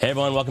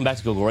everyone, welcome back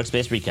to Google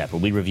Workspace Recap,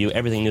 where we review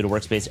everything new to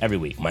Workspace every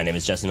week. My name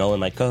is Jesse Nolan,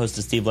 my co-host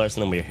is Steve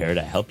Larson, and we're here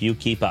to help you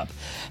keep up.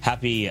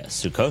 Happy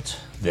Sukkot.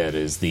 That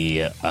is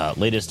the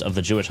latest of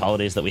the Jewish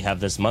holidays that we have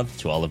this month.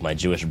 To all of my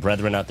Jewish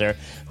brethren out there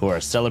who are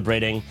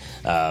celebrating,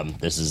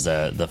 this is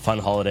the fun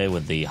holiday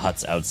with the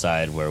huts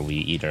outside where we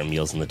eat our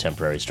meals in the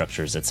temporary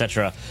structures,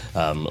 etc.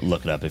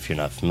 Look it up if you're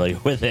not familiar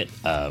with it.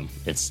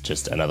 It's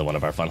just another one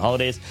of our fun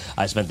holidays.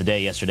 I spent the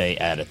day yesterday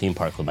at a theme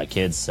park with my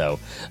kids, so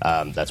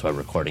that's why we're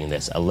recording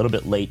this a little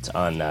bit late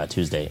on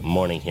Tuesday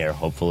morning here.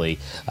 Hopefully,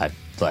 I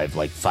have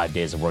like 5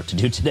 days of work to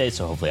do today,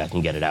 so hopefully I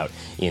can get it out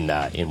in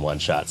one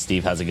shot.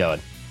 Steve, how's it going?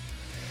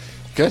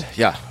 Good,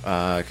 yeah.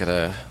 Got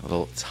a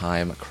little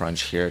time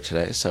crunch here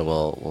today, so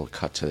we'll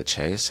cut to the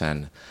chase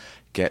and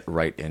get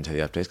right into the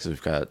updates because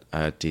we've got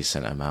a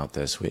decent amount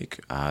this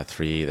week.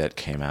 3 that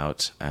came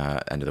out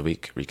end of the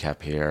week.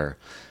 Recap here.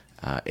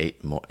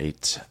 8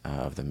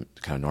 of the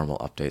kind of normal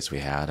updates we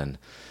had, and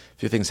a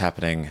few things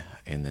happening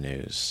in the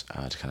news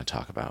to kind of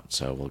talk about.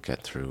 So we'll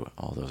get through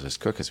all those as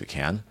quick as we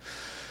can.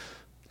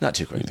 Not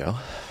too quick though,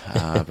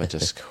 but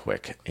just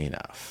quick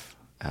enough.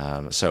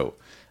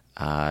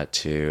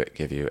 To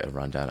give you a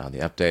rundown on the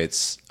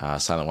updates,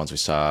 silent ones, we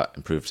saw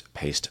improved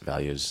paste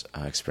values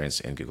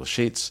experienced in Google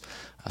Sheets,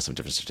 some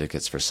different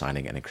certificates for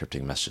signing and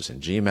encrypting messages in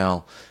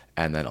Gmail,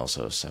 and then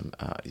also some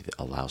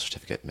allow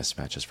certificate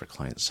mismatches for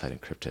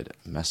client-side encrypted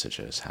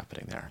messages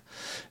happening there.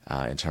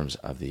 In terms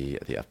of the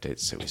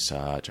updates that we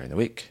saw during the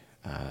week,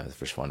 the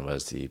first one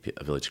was the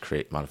ability to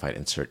create, modify, and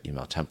insert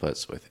email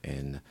templates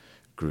within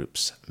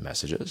groups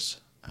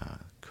messages.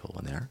 Cool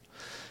one there.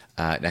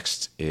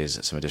 Next is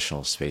some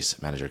additional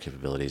space manager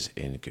capabilities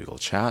in Google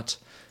Chat.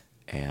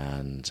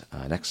 And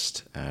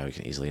next, we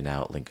can easily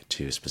now link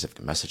to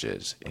specific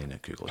messages in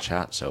Google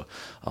Chat. So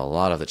a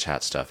lot of the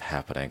chat stuff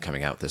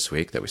coming out this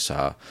week that we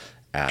saw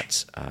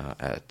at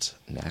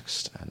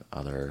Next and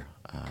other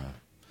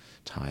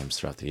times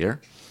throughout the year.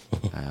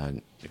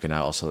 And you can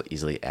now also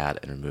easily add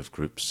and remove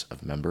groups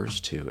of members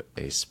to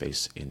a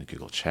space in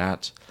Google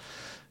Chat.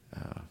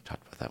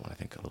 Talked about that one, I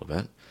think, a little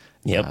bit.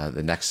 Yep.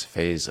 The next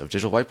phase of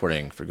digital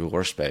whiteboarding for Google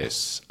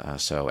Workspace.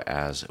 So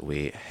as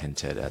we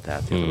hinted at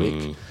that the other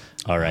week.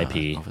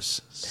 R.I.P.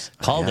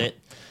 Called it.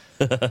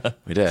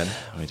 We did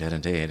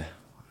indeed.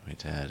 We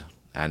did.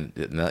 And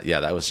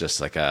that was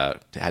just like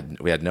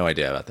we had no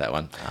idea about that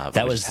one.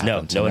 That was no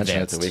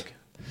advance. The week.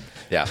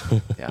 Yeah.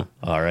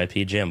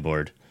 R.I.P.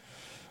 Jamboard.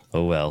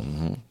 Oh well.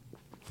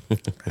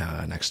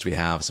 Mm-hmm. Next, we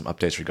have some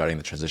updates regarding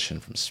the transition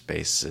from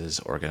spaces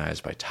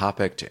organized by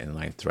topic to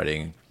inline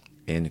threading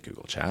in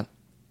Google Chat.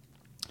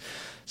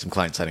 Some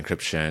client-side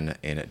encryption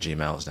in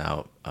Gmail is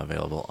now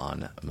available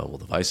on mobile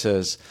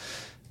devices.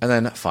 And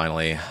then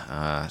finally,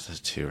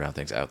 to round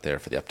things out there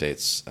for the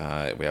updates,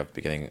 we have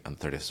beginning on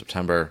the 30th of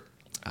September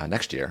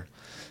next year,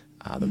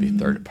 there'll be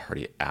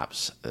third-party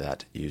apps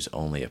that use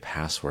only a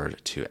password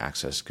to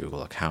access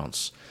Google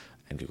accounts,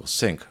 and Google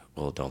Sync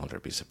will no longer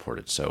be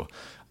supported. So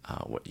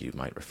what you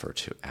might refer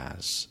to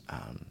as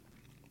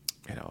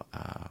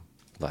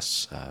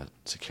less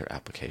secure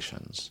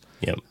applications,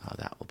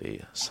 that will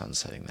be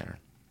sunsetting there.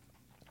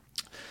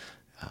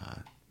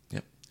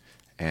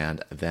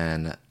 And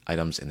then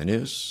items in the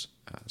news,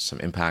 some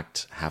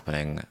impact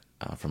happening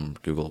from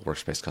Google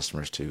Workspace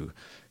customers to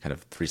kind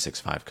of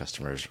 365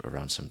 customers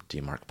around some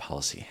DMARC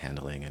policy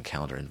handling and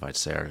calendar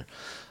invites there.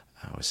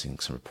 We're seeing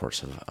some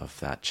reports of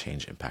that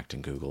change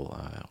impacting Google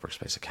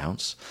Workspace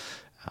accounts.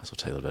 So I'll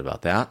tell you a little bit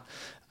about that.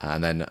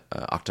 And then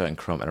Okta and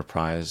Chrome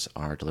Enterprise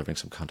are delivering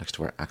some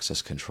context-aware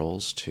access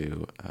controls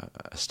to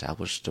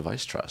establish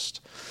device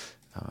trust.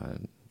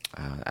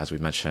 As we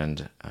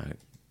mentioned,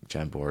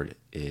 Jamboard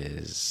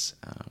is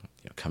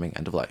coming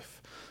end of life.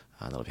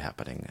 That'll be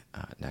happening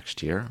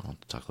next year. I'll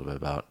talk a little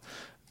bit about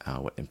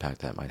what impact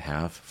that might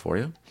have for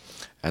you.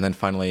 And then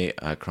finally,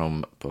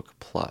 Chromebook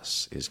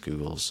Plus is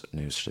Google's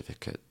new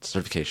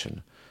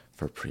certification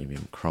for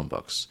premium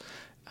Chromebooks.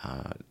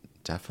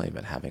 Definitely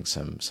been having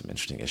some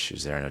interesting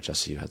issues there. I know,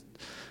 Jesse, you had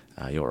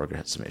your org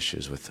had some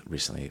issues with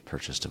recently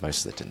purchased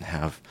devices that didn't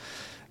have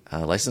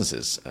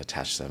licenses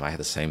attached to them. I had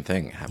the same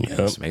thing happening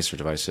with some Acer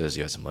devices.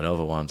 You had some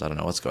Lenovo ones. I don't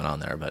know what's going on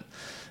there, but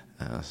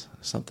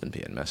something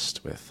being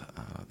missed with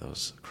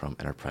those Chrome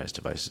Enterprise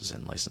devices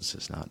and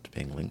licenses not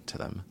being linked to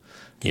them.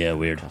 Yeah,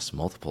 weird. Across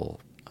multiple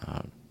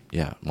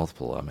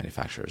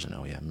manufacturers and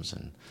OEMs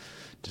and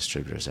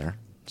distributors there.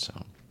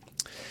 So,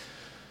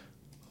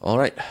 all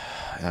right,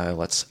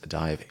 let's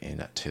dive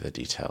into the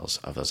details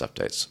of those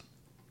updates.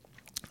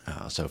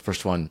 So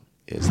first one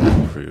is that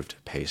improved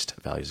paste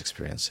values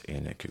experience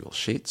in Google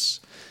Sheets.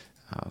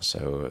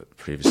 So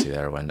previously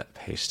there, when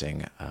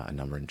pasting a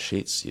number in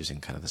Sheets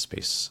using kind of the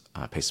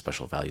paste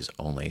special values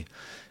only,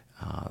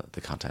 the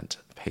content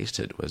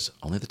pasted was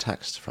only the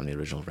text from the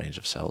original range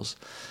of cells.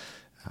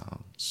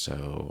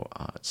 Some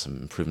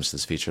improvements to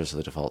this feature. So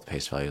the default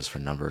paste values for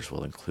numbers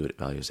will include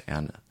values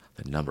and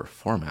the number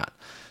format.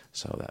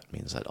 So that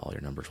means that all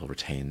your numbers will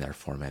retain their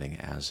formatting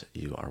as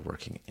you are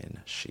working in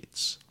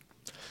Sheets.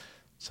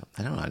 So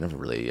I don't know, I never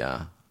really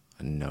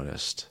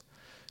noticed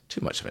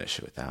too much of an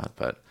issue with that,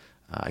 but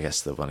I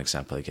guess the one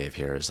example I gave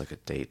here is like a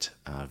date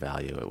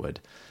value. It would,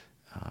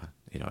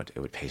 it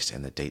would paste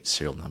in the date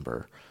serial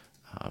number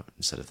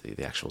instead of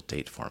the actual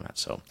date format.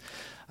 So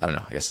I don't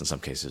know. I guess in some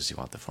cases you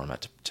want the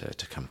format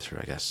to come through.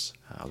 I guess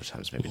other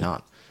times maybe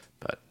not.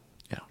 But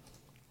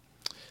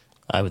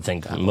I would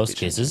think in most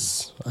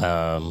cases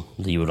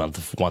you would want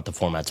the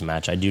format to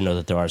match. I do know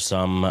that there are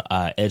some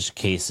edge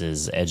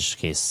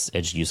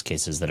use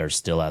cases that are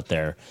still out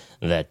there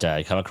that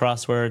come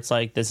across where it's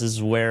like this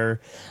is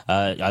where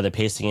either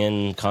pasting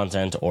in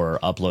content or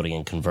uploading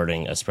and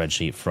converting a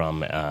spreadsheet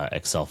from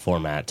Excel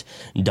format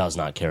does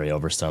not carry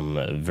over some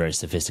very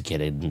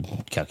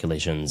sophisticated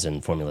calculations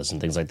and formulas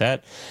and things like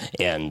that.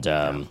 And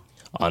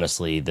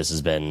honestly, this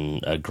has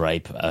been a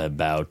gripe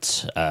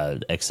about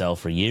Excel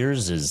for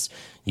years. Is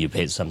you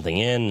paste something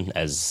in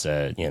as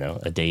a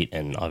date,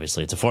 and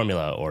obviously it's a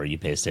formula, or you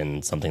paste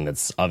in something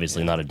that's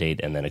obviously not a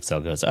date, and then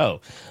Excel goes, "Oh,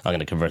 I'm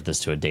going to convert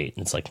this to a date."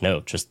 And it's like, no,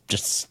 just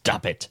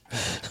stop it.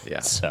 Yeah.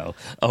 So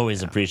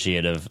always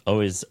appreciative,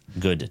 always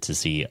good to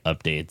see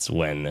updates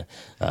when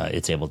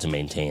it's able to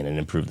maintain and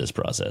improve this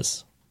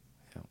process.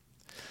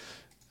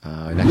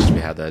 Next, we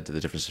have the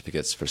different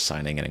certificates for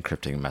signing and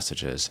encrypting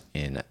messages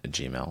in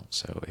Gmail.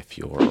 So if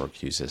your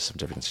org uses some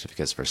different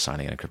certificates for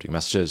signing and encrypting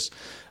messages,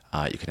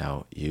 you can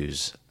now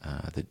use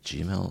the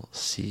Gmail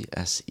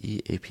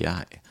CSE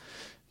API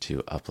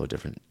to upload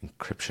different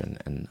encryption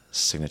and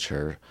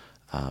signature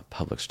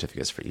public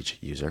certificates for each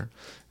user.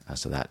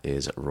 So that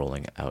is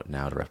rolling out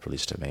now to rep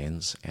release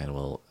domains, and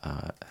will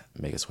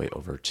make its way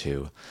over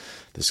to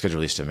the scheduled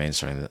release domains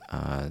starting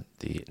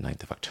the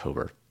 9th of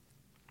October.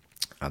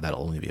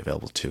 That'll only be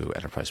available to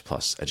Enterprise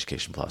Plus,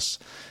 Education Plus,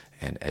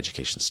 and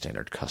Education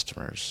Standard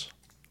customers.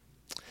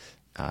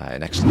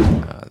 Next,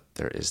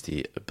 there is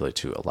the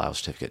ability to allow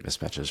certificate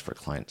mismatches for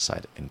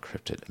client-side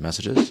encrypted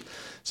messages.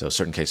 So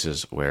certain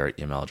cases where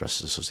email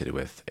addresses associated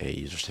with a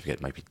user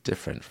certificate might be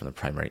different from the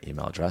primary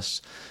email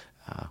address,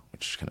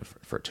 which is kind of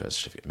referred to as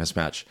certificate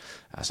mismatch.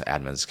 So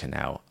admins can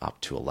now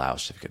opt to allow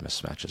certificate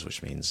mismatches,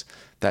 which means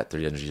that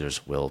their end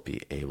users will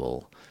be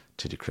able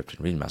to decrypt and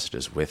read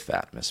messages with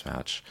that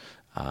mismatch.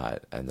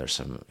 And there's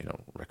some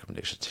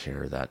recommendations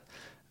here that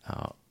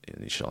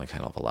you should only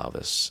kind of allow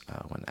this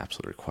when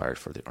absolutely required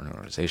for the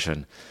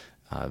organization.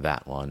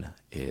 That one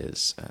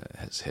has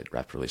hit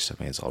rapid release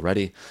domains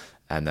already,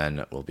 and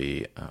then will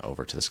be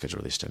over to the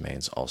scheduled release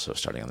domains also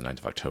starting on the 9th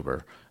of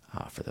October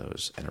for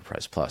those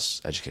Enterprise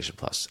Plus, Education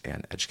Plus,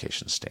 and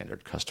Education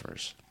Standard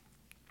customers.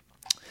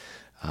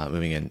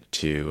 Moving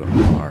into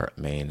our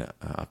main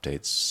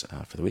updates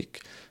for the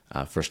week.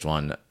 First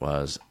one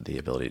was the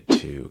ability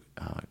to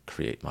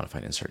create, modify,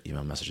 and insert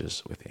email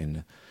messages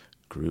within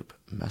group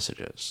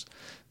messages.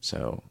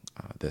 So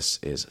this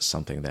is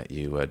something that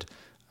you would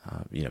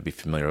be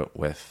familiar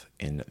with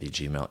in the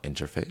Gmail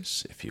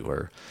interface if you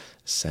were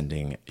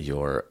sending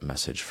your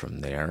message from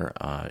there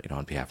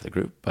on behalf of the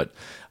group. But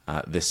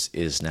this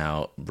is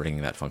now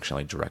bringing that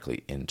functionality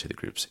directly into the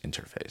group's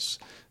interface.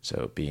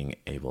 So being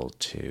able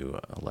to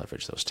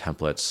leverage those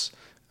templates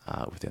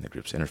within the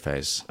group's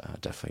interface,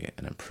 definitely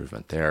an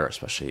improvement there,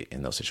 especially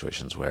in those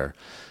situations where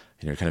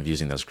you're kind of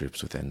using those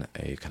groups within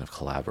a kind of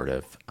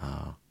collaborative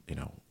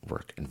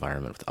work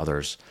environment with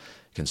others.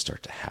 You can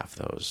start to have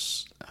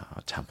those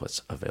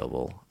templates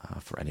available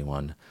for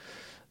anyone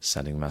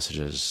sending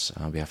messages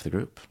on behalf of the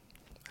group.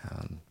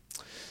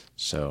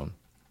 So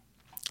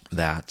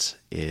that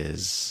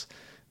is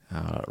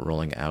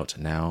rolling out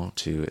now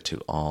to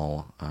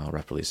all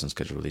rep release and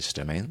scheduled release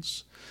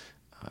domains.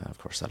 Of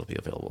course, that'll be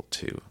available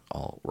to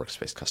all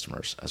Workspace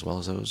customers as well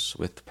as those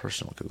with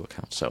personal Google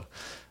accounts. So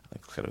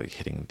it's going to be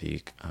hitting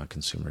the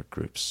consumer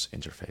groups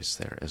interface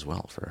there as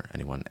well for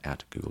anyone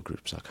at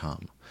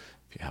googlegroups.com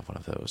if you have one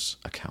of those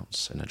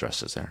accounts and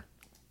addresses there.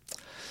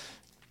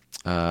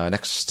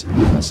 Next,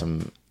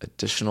 some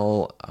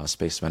additional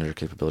Space Manager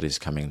capabilities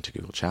coming to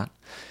Google Chat.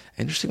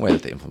 Interesting way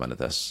that they implemented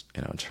this,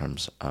 in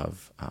terms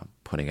of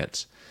putting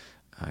it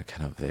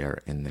kind of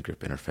there in the group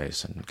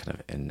interface and kind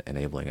of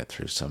enabling it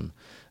through some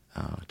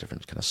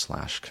different kind of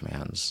slash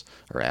commands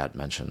or add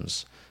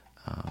mentions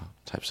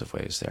types of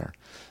ways there.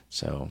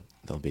 So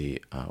there'll be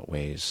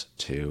ways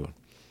to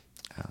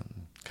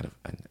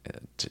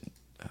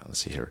let's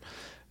see here.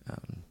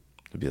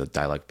 There'll be a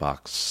dialog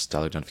box,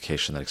 dialog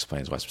notification that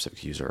explains why a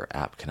specific user or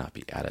app cannot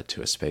be added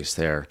to a space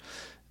there.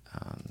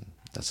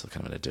 That's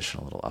kind of an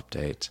additional little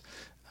update.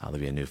 There'll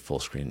be a new full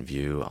screen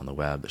view on the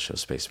web that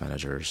shows space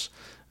managers,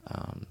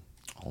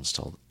 all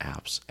installed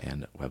apps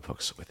and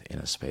webhooks within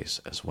a space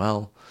as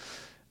well.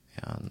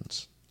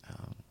 And,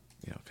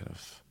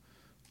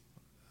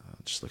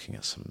 just looking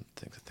at some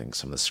things,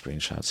 some of the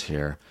screenshots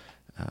here.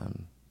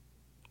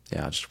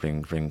 Just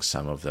bring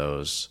some of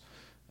those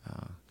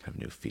kind of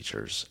new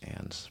features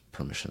and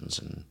permissions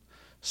and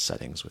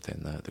settings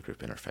within the group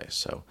interface.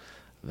 So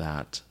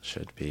that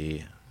should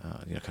be,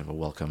 kind of a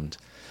welcomed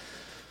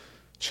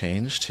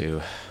change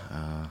to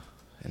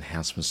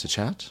enhancements to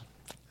chat.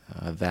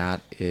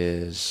 That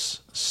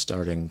is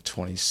starting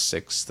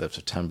 26th of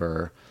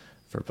September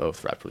for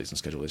both rapid release and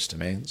scheduled release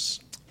domains.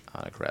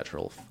 A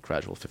gradual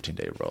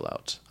 15-day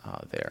rollout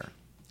there.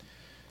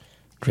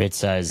 Great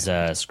size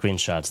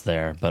screenshots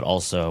there, but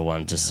also I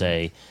wanted to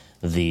say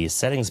the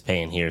settings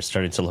pane here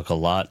started to look a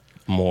lot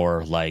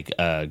more like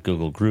a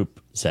Google Group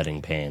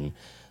setting pane.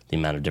 The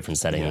amount of different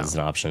settings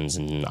and options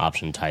and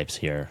option types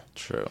here.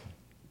 True.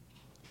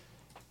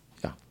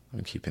 Yeah,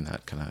 I'm keeping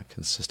that kind of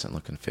consistent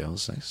look and feel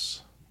is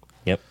nice.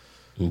 Yep,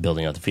 and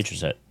building out the feature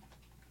set.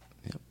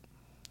 Yep.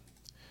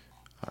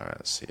 All right,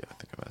 let's see. I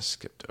think I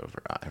skipped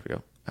over. Here we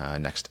go.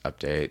 Next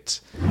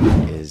update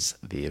is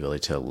the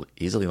ability to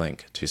easily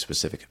link to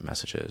specific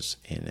messages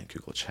in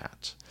Google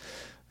Chat.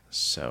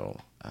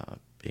 So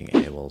being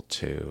able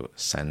to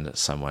send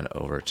someone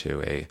over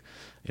to a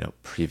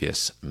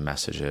previous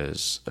message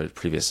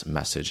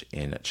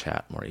in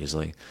chat more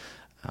easily.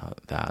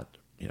 That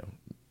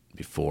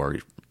before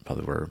you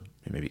probably were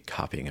maybe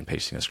copying and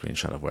pasting a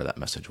screenshot of where that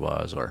message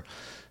was, or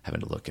having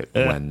to look at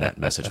when that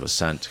message was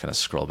sent, kind of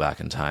scroll back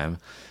in time.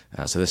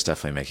 So this is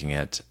definitely making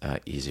it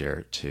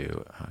easier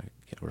to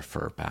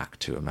refer back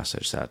to a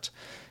message that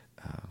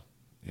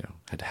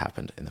had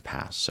happened in the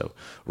past. So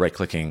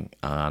right-clicking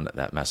on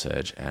that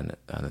message and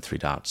the three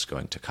dots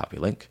going to copy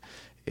link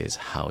is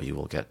how you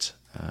will get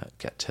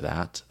to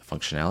that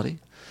functionality.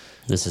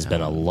 This has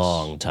been a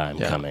long time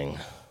coming.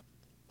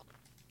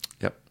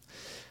 Yep.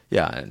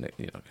 Yeah, and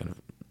kind of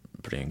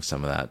bringing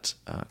some of that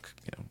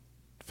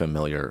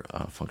familiar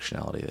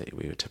functionality that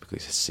we would typically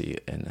see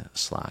in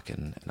Slack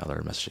and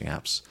other messaging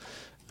apps.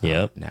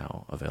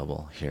 Now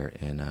available here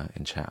in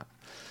chat.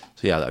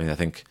 So yeah, I mean, I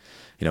think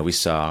we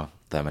saw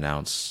them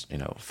announce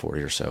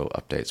 40 or so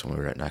updates when we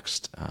were at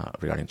Next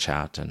regarding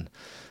chat, and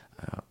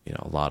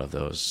a lot of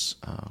those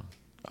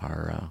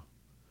are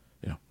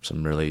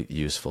some really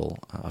useful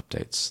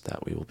updates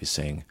that we will be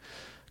seeing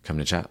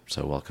coming to chat.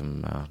 So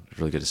welcome.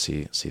 Really good to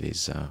see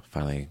these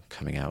finally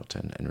coming out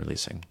and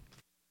releasing.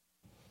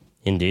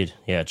 Indeed.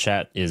 Yeah,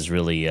 chat is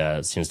really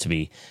seems to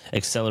be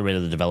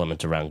accelerated the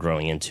development around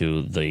growing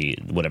into the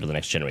whatever the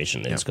next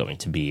generation is going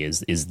to be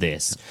is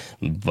this.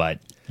 But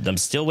I'm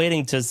still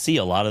waiting to see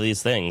a lot of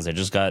these things. I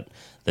just got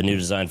the new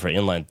design for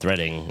inline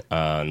threading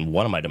on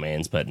one of my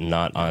domains, but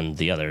not on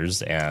the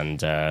others. And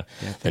the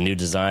new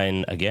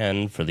design,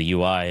 again, for the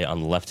UI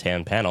on the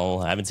left-hand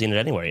panel, I haven't seen it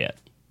anywhere yet.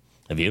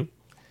 Have you?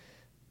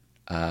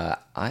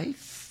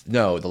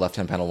 No, the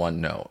left-hand panel one,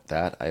 no.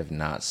 That I have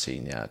not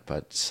seen yet.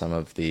 But some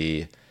of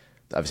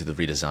obviously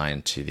the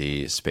redesign to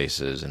the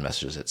spaces and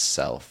messages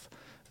itself,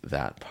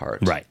 that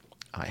part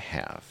I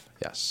have,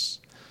 yes.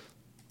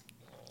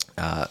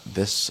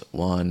 This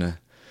one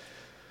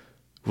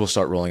will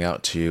start rolling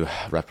out to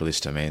rep release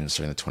domains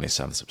starting the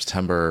 27th of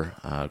September.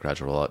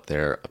 Gradual rollout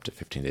there, up to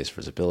 15 days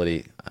for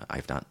visibility.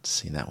 I've not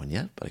seen that one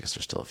yet, but I guess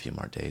there's still a few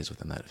more days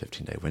within that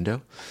 15-day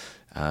window.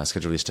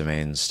 Scheduled release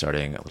domains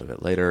starting a little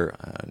bit later,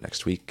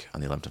 next week on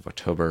the 11th of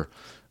October,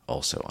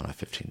 also on a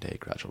 15-day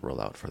gradual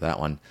rollout for that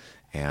one,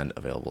 and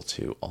available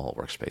to all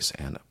workspace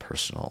and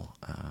personal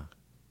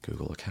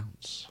Google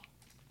accounts.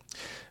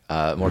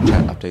 More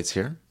chat updates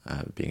here,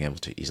 being able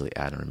to easily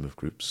add and remove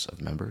groups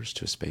of members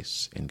to a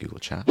space in Google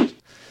Chat.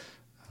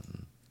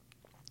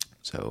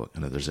 So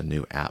there's a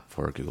new app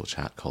for Google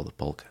Chat called the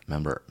Bulk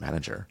Member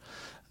Manager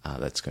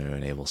that's going to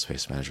enable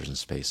space managers and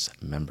space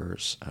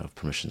members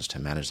permissions to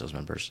manage those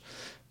members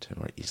to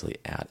more easily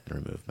add and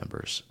remove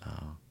members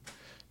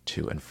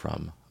to and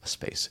from a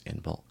space in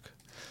bulk.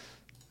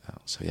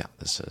 So yeah,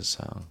 this is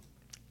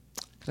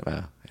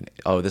kind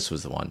of this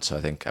was the one. So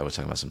I think I was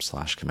talking about some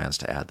slash commands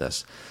to add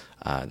this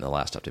in the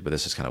last update, but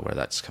this is kind of where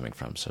that's coming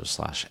from. So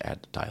slash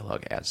add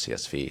dialog, add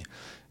CSV.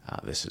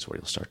 This is where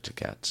you'll start to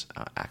get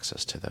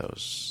access to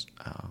those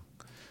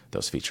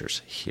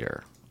features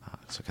here.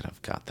 So kind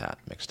of got that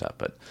mixed up,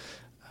 but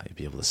you'll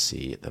be able to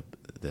see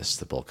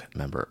the bulk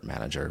member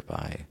manager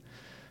by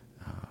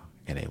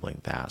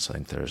enabling that. So I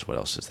think there's, what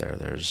else is there?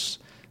 There's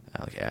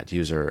like add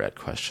user, add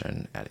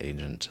question, add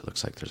agent. It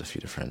looks like there's a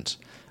few different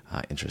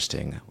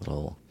interesting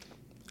little.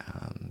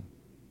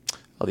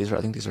 I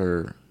think these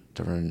are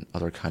different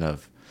other kind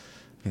of.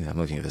 I'm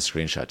looking at the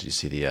screenshot. Did you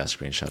see the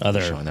screenshot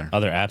showing there?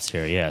 Other apps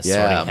here, yeah.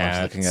 Yeah, sorting hat,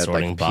 I'm looking at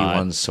sorting like bot.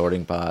 P1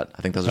 sorting bot.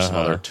 I think those are some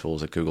other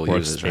tools that Google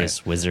uses, right?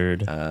 Workspace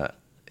wizard.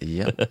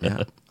 Yeah.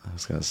 I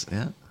was gonna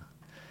say,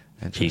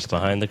 Peek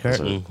behind the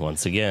curtain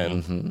once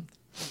again. Mm-hmm.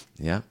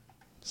 Yeah.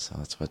 So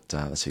that's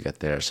what you get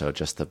there. So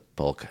just the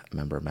bulk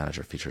member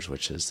manager features,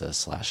 which is the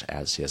slash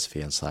add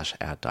CSV and slash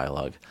add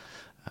dialog,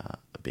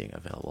 being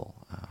available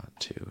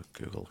to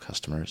Google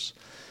customers.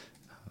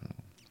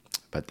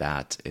 But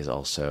that is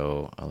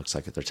also, looks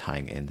like they're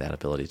tying in that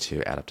ability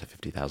to add up to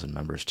 50,000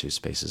 members to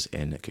spaces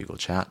in Google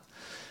Chat.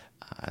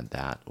 And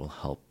that will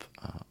help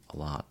a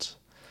lot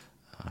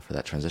for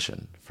that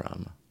transition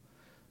from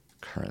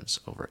currents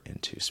over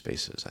into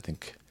spaces. I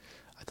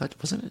thought,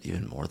 wasn't it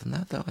even more than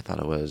that, though? I thought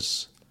it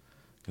was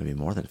going to be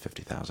more than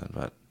 50,000,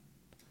 but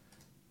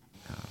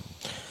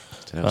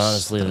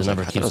honestly, the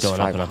number keeps going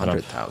up and up and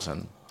up.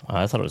 500,000.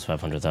 I thought it was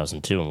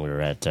 500,000 too when we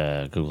were at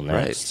Google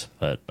Next,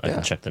 but I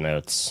can check the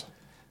notes.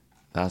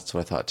 That's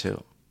what I thought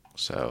too.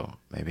 So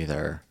maybe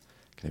they're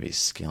going to be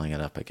scaling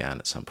it up again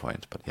at some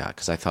point. But yeah,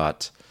 because I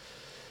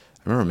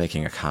remember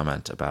making a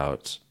comment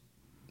about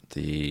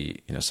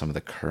some of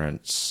the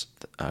current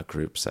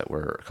groups that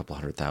were a couple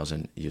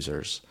 100,000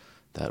 users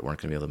that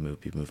weren't going to be able to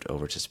be moved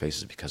over to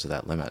Spaces because of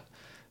that limit.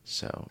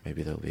 So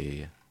maybe they'll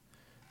be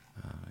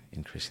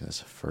increasing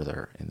this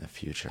further in the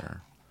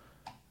future.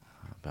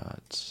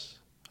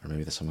 Or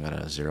maybe someone got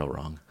a 0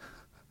 wrong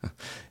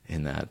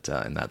in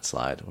that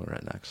slide we're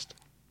at next.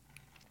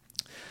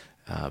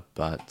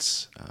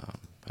 But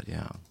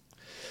yeah.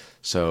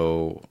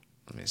 So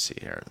let me see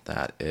here.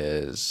 That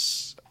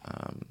is,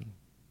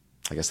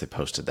 I guess they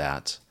posted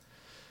that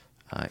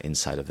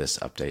inside of this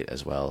update,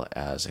 as well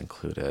as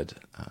included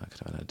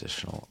kind of an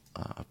additional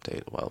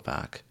update a while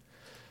back.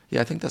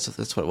 Yeah, I think that's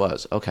what it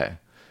was. Okay.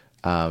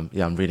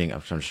 Yeah, I'm reading.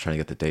 I'm just trying to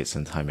get the dates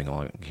and timing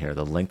along here.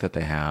 The link that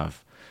they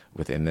have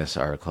within this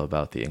article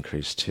about the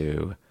increase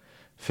to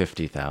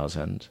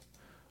 50,000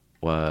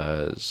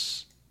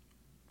 was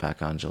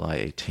back on July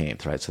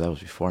 18th, right? So that was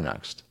before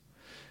Next.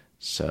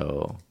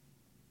 So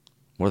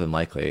more than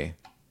likely,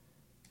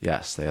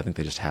 yes, I think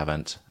they just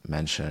haven't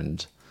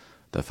mentioned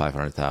the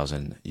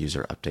 500,000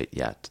 user update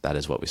yet. That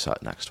is what we saw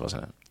at Next,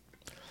 wasn't it?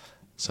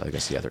 So I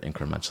guess, yeah, they're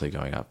incrementally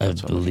going up.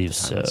 That's I believe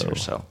so.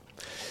 So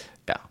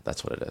yeah,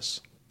 that's what it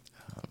is.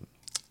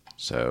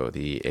 So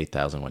the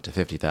 8,000 went to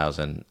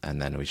 50,000,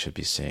 and then we should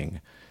be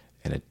seeing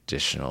an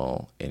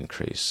additional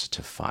increase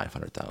to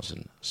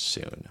 500,000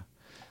 soon.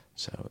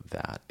 So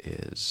that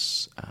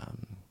is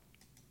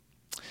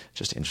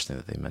just interesting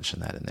that they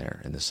mentioned that in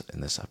there in this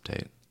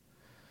update,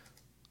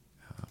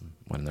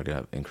 when they're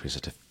going to increase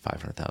it to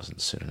 500,000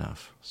 soon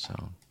enough.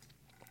 So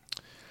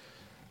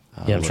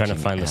yeah, I'm trying to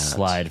find the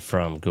slide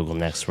from Google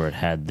Next where it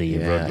had the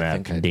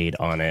roadmap date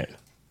on it.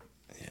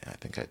 Yeah,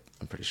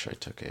 I'm pretty sure I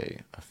took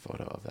a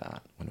photo of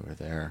that when we were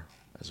there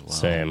as well.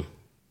 Same. I'm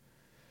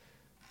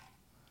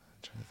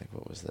trying to think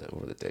what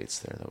were the dates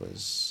there. That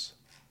was,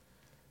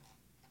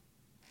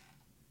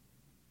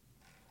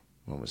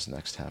 when was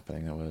Next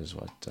happening? That was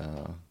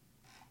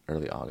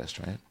early August,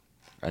 right?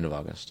 End of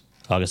August.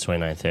 August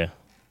 29th, yeah.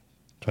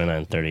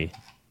 29, 30.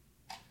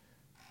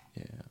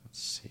 Yeah, let's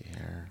see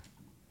here.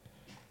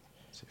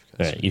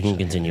 All right, you can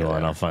continue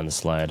on. I'll find the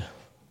slide.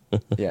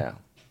 Yeah.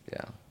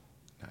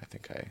 I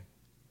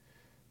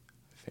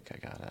think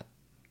I got it.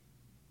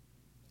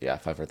 Yeah,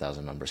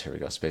 500,000 members. Here we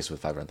go. Space with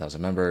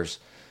 500,000 members.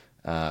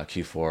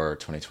 Q4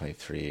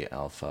 2023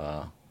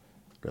 alpha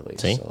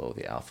release. See? So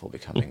the alpha will be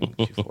coming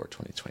Q4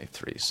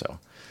 2023. So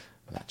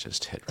that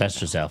just hit. That's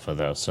just alpha,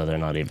 though, so they're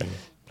not even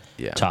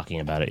talking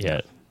about it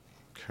yet.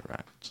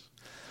 Correct.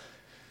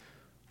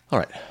 All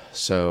right.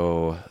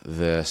 So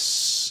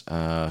this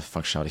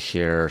functionality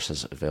here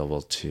says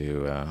available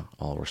to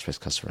all Workspace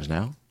customers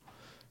now.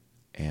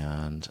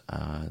 And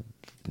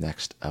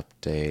next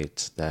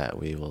update that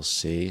we will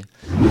see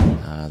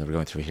that we're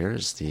going through here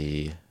is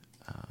the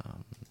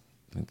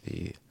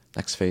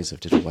next phase of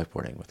digital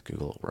whiteboarding with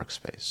Google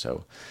Workspace.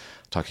 So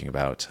talking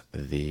about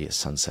the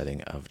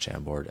sunsetting of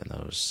Jamboard and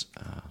those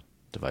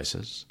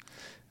devices.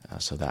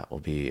 So that will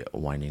be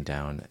winding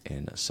down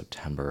in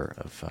September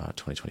of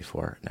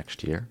 2024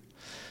 next year.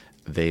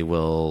 They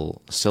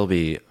will still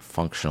be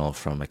functional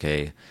from like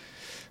a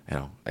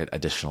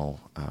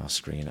additional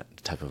screen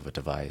type of a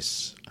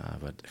device,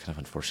 but kind of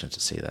unfortunate to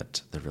see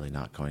that they're really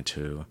not going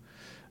to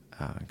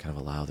kind of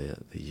allow the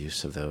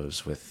use of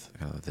those with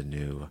the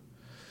new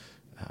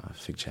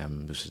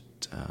FigJam, Lucid,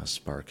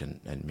 Spark,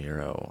 and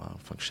Miro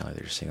functionality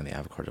that you're seeing on the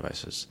Avocor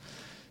devices.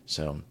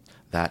 So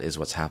that is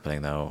what's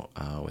happening, though,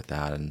 with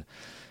that. And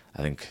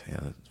I think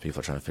people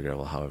are trying to figure out,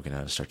 well, how are we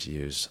going to start to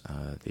use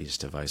these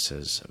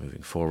devices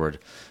moving forward.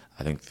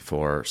 I think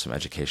for some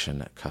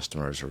education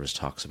customers, there was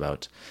talks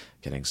about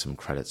getting some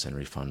credits and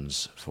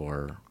refunds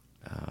for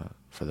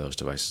those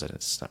devices, and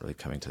it's not really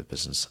coming to the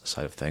business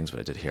side of things, but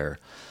I did hear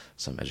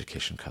some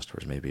education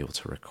customers may be able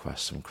to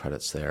request some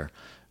credits there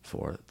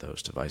for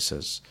those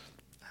devices.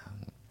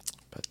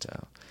 But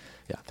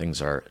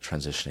things are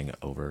transitioning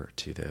over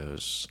to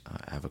those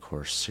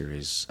Avocor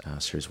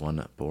Series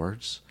 1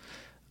 boards.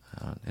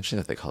 Interesting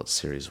that they call it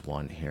Series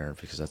 1 here,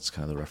 because that's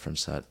kind of the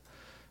reference that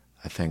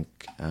I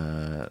think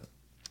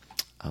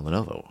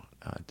Lenovo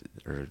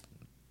or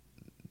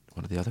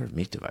one of the other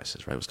Meet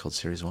devices, right, was called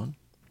Series 1.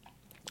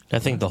 I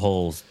think the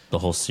whole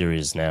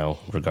series now,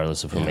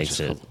 regardless of who makes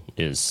it,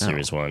 is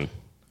Series 1. Okay.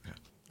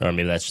 Or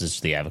maybe that's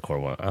just the Avocor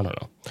one. I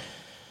don't know.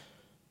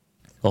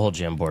 The whole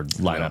Jamboard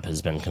lineup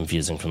has been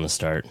confusing from the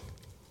start.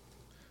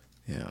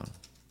 Yeah.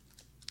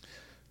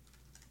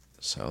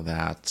 So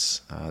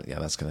that's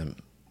that's going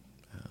to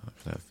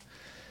kind of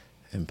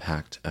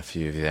impact a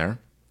few of you there.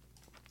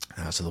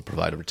 So they'll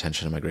provide a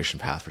retention and migration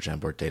path for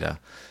Jamboard data.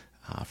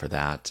 For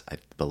that, I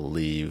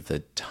believe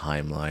the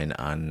timeline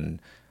on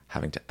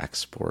having to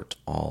export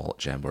all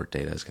Jamboard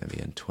data is going to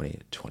be in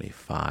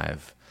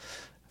 2025,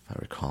 if I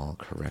recall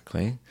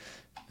correctly.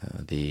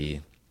 The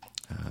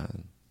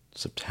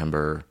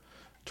September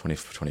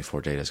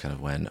 2024 data is kind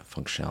of when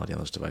functionality on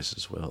those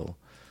devices will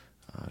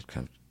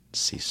kind of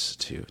cease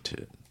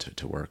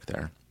to work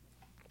there.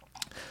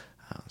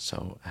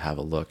 So have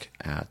a look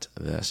at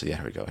this. So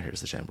here we go.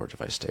 Here's the Jamboard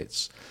device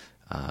dates.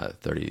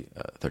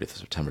 30th of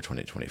September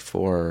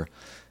 2024.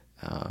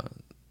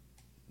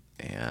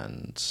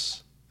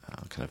 and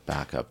kind of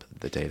back up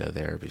the data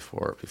there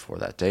before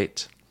that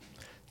date.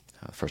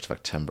 1st of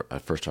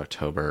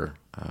October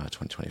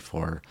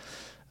 2024,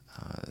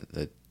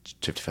 the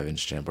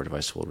 55-inch Jamboard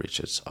device will reach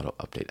its auto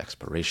update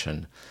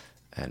expiration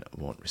and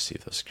won't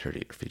receive those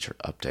security or feature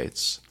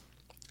updates.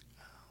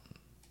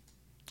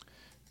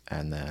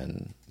 And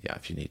then,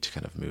 if you need to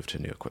kind of move to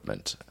new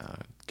equipment,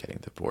 getting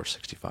the Board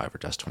 65 or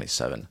Desk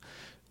 27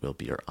 will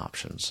be your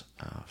options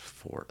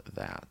for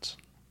that.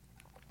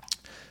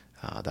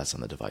 That's on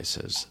the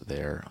devices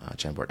there.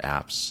 Jamboard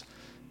apps.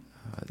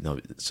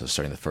 So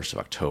starting the 1st of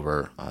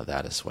October,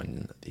 that is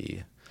when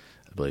the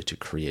ability to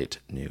create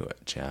new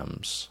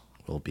jams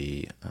will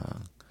be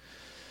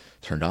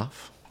turned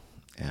off.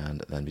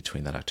 And then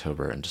between that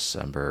October and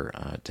December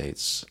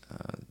dates,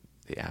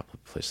 the app will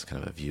place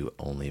kind of a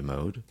view-only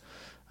mode.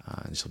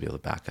 And so you'll be able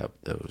to back up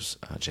those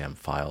jam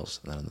files.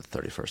 And then on the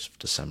 31st of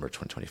December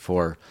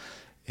 2024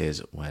 is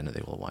when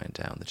they will wind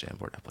down the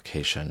Jamboard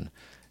application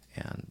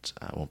and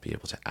won't be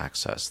able to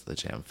access the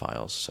jam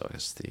files. So I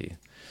guess the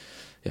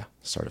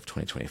start of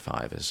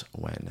 2025 is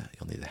when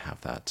you'll need to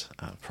have that,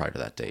 prior to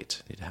that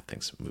date, you need to have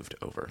things moved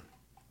over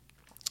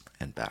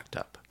and backed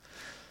up.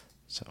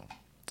 So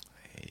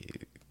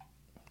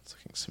let's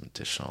look at some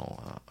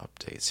additional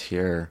updates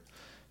here.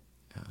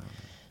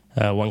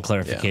 One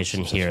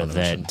clarification here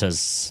that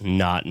does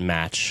not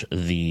match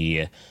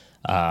the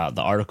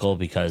article,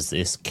 because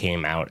this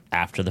came out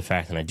after the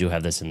fact, and I do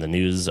have this in the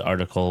news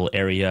article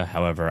area.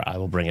 However, I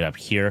will bring it up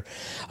here.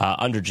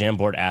 Under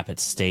Jamboard app,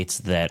 it states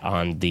that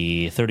on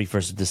the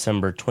 31st of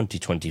December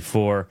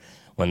 2024,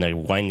 when they're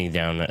winding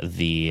down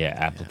the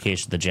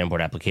application, the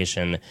Jamboard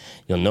application,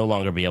 you'll no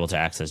longer be able to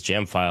access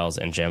jam files,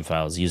 and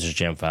users'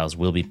 jam files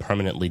will be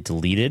permanently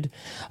deleted.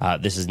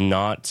 This is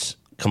not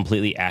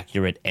completely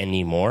accurate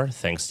anymore,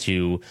 thanks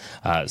to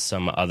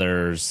some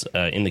others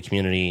in the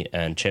community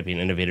and champion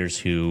innovators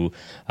who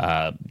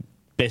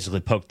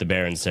basically poked the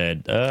bear and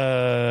said,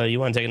 you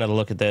want to take another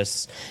look at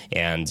this?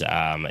 And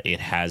it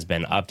has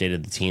been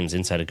updated. The teams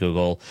inside of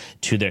Google,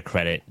 to their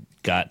credit,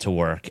 got to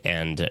work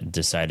and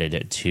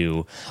decided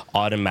to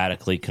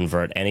automatically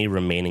convert any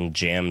remaining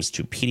jams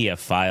to PDF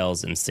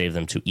files and save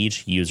them to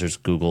each user's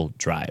Google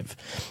Drive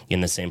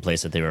in the same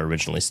place that they were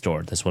originally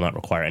stored. This will not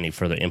require any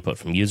further input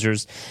from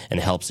users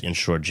and helps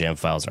ensure jam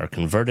files are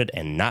converted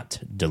and not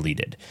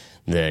deleted.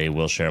 They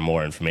will share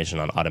more information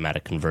on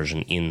automatic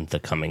conversion in the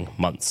coming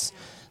months.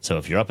 So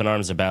if you're up in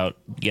arms about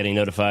getting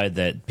notified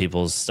that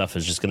people's stuff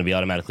is just going to be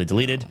automatically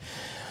deleted,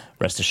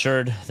 rest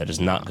assured that is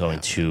not going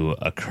to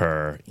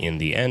occur in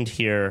the end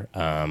here,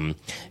 and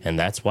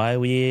that's why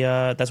we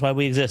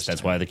exist.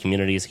 That's why the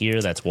community is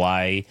here. That's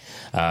why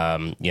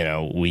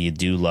we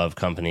do love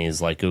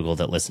companies like Google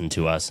that listen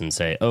to us and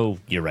say, "Oh,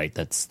 you're right.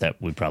 That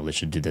we probably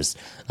should do this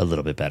a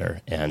little bit better."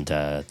 And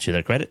to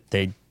their credit,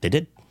 they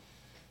did.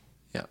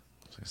 Yeah,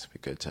 so it's be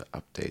good to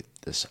update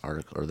this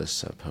article or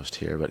this post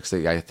here, but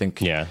I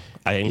think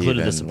I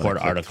included the support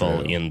article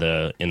in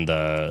the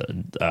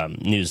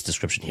news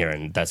description here,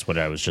 and that's what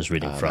I was just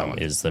reading from.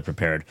 Is the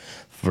prepare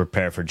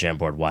for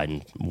Jamboard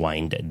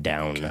wind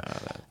down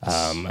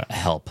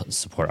help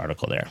support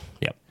article there.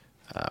 Yep.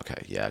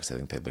 Okay, because I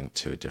think they linked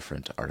to a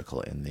different article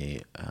in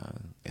the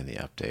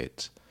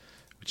update,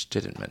 which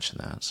didn't mention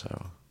that.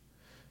 So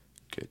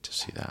good to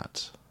see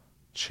that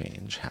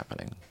change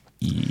happening.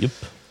 Yep.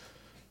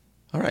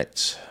 All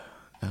right.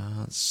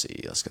 Let's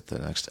see. Let's get the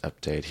next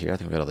update here. I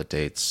think we got all the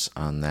dates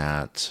on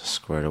that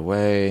squared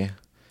away.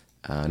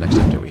 Next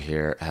update we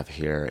have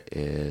here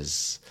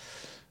is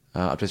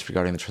updates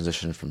regarding the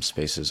transition from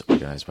spaces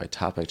organized by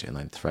topic to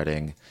inline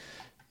threading.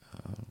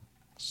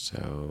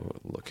 So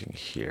looking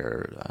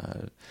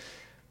here,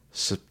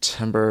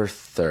 September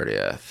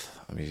 30th,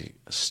 I'll be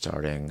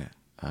starting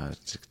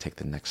to take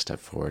the next step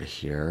forward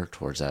here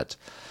towards that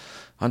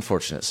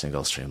unfortunate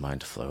single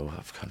streamlined flow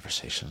of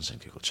conversations in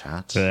Google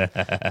Chat.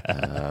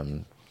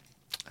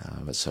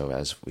 But so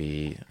as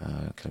we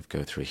kind of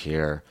go through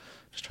here,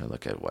 just trying to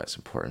look at why it's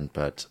important,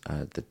 but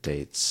the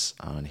dates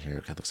on here,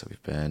 it looks like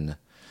we've been,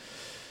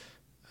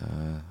 I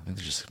think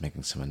they're just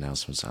making some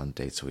announcements on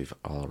dates we've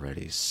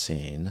already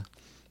seen.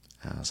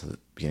 So the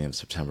beginning of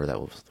September, that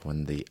will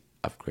when the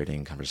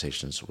upgrading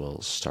conversations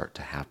will start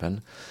to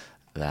happen.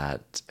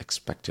 That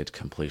expected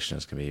completion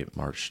is going to be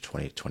March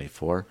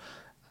 2024.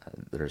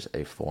 There's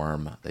a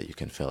form that you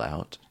can fill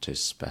out to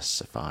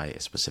specify a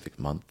specific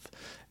month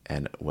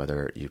and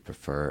whether you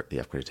prefer the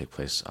upgrade to take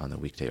place on the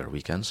weekday or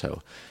weekend.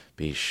 So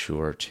be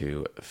sure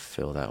to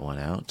fill that one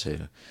out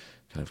to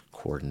kind of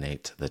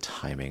coordinate the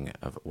timing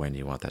of when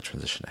you want that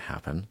transition to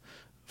happen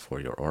for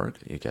your org.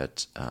 You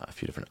get a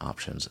few different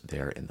options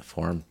there in the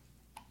form.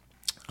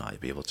 You'll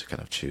be able to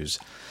kind of choose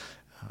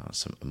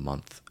some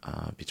month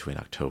between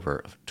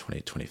October of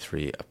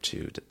 2023 up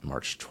to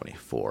March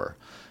 24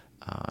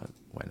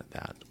 when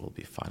that will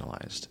be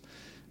finalized.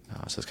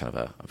 So it's kind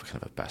of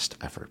a best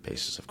effort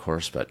basis, of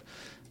course, but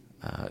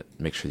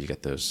make sure you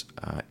get those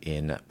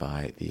in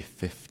by the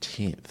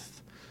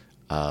 15th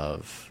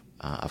of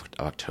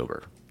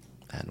October,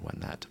 and when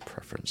that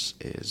preference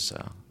is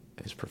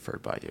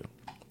preferred by you.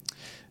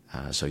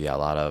 So yeah, a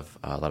lot of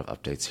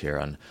updates here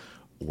on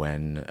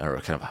when or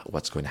kind of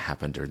what's going to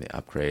happen during the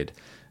upgrade.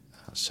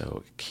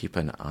 So keep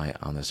an eye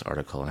on this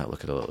article and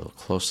look at it a little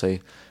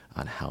closely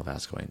on how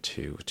that's going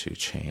to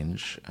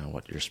change and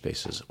what your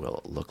spaces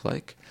will look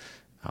like.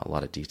 A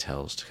lot of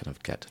details to kind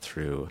of get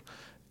through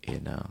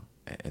in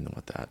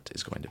what that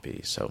is going to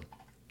be. So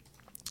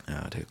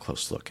take a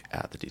close look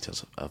at the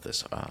details of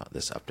this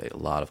update. A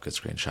lot of good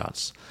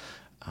screenshots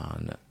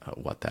on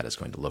what that is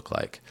going to look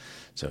like.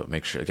 So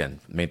make sure, again,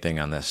 main thing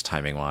on this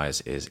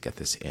timing-wise is get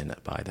this in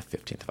by the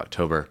 15th of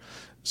October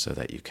so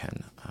that you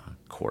can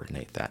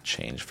coordinate that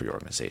change for your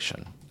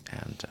organization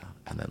and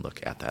then look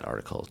at that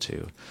article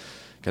to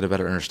get a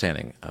better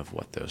understanding of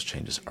what those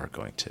changes are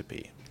going to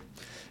be.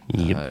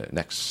 Yep.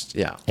 Next,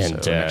 yeah.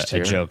 And so next a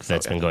here, joke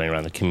that's been going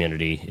around the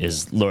community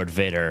is Lord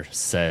Vader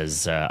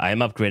says, I am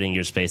upgrading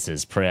your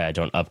spaces. Pray I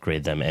don't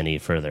upgrade them any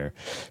further.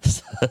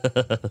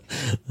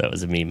 That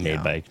was a meme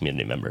made by a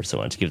community member, so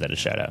I wanted to give that a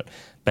shout out.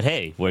 But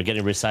hey, we're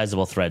getting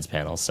resizable threads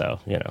panel, so,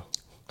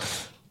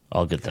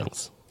 all good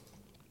things.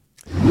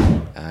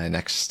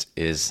 Next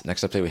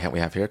update we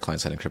have here,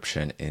 client-side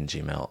encryption in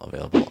Gmail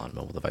available on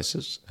mobile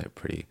devices.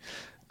 Pretty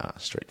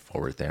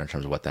straightforward there in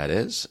terms of what that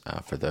is.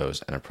 For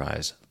those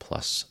Enterprise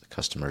Plus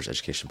customers,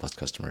 Education Plus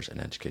customers, and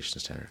Education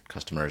Standard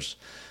customers,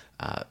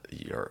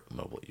 your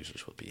mobile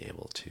users will be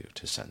able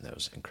to send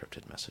those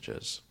encrypted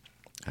messages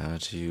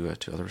to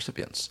other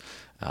recipients.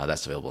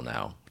 That's available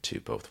now to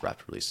both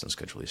rapid release and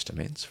scheduled release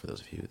domains for those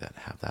of you that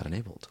have that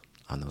enabled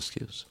on those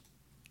SKUs.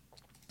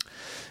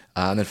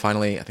 And then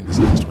finally, I think this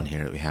is the last one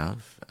here that we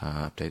have,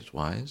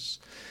 update-wise.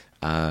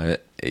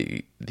 The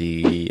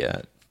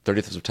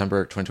 30th of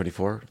September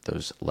 2024,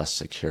 those less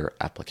secure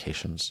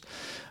applications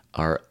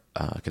are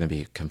going to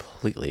be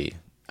completely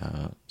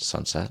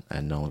sunset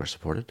and no longer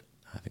supported.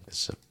 I think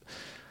this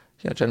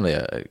is generally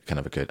a kind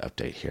of a good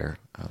update here.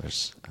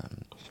 It's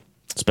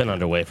been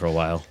underway for a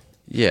while.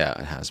 Yeah,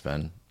 it has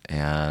been.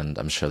 And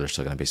I'm sure there's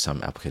still going to be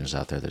some applications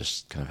out there that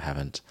just kind of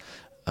haven't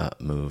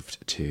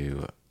moved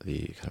to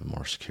the kind of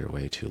more secure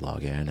way to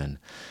log in and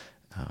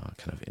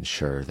kind of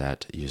ensure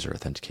that user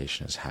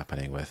authentication is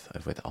happening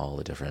with all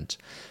the different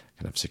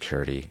kind of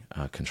security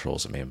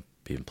controls that may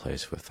be in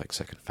place with like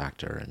second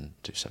factor and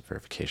two-step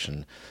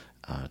verification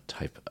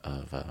type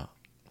of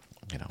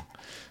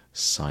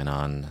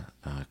sign-on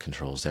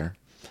controls there.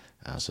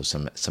 So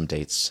some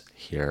dates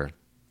here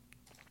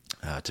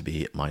to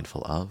be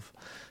mindful of.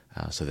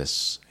 So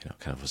this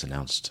kind of was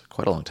announced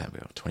quite a long time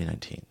ago,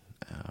 2019,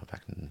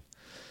 back in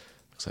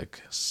looks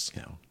like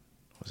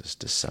was this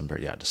December?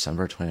 Yeah,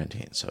 December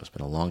 2019. So it's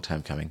been a long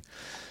time coming.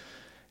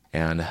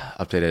 And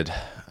updated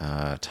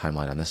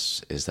timeline on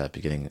this is that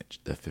beginning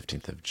the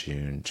 15th of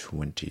June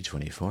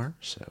 2024.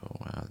 So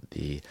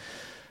the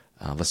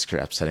less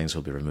secure app settings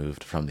will be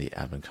removed from the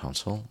admin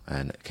console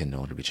and can no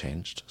longer be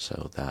changed.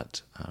 So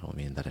that will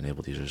mean that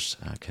enabled users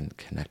can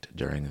connect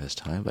during this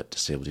time, but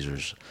disabled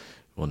users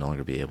will no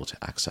longer be able to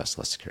access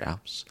less secure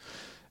apps.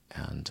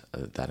 And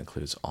that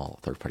includes all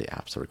third-party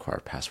apps that require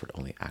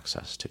password-only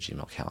access to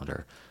Gmail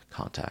Calendar,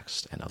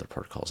 Contacts, and other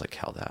protocols like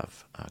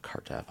CalDAV,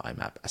 CardDAV,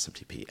 IMAP,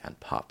 SMTP, and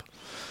POP.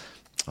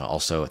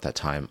 Also, at that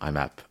time,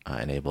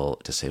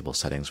 IMAP disable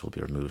settings will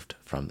be removed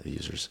from the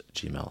user's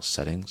Gmail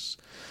settings.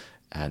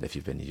 And if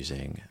you've been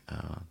using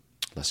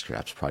less secure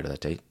apps prior to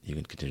that date, you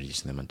can continue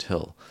using them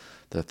until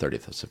the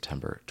 30th of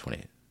September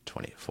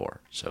 2024.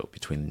 So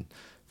between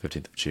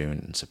 15th of June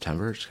and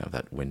September, it's kind of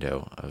that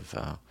window of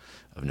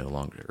no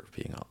longer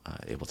being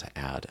able to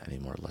add any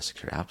more less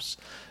secure apps.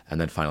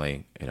 And then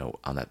finally,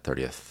 on that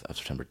 30th of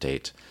September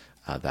date,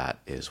 that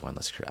is when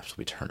less secure apps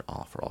will be turned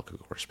off for all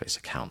Google Workspace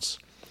accounts.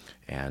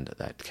 And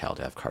that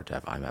CalDAV,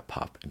 CardDAV, IMAP,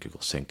 POP, and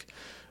Google Sync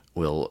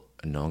will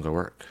no longer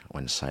work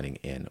when signing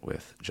in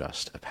with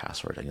just a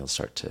password. And you'll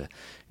start to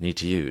need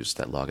to use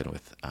that login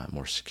with a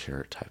more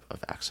secure type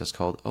of access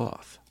called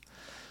OAuth.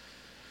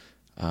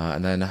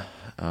 And then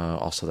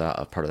also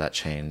that part of that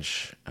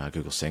change,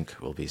 Google Sync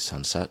will be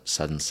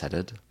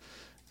sunsetted.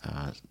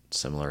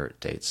 Similar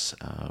dates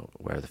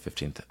where the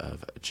 15th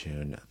of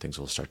June, things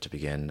will start to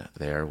begin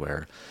there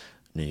where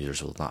new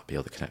users will not be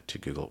able to connect to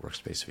Google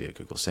Workspace via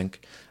Google Sync.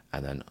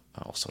 And then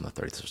also on the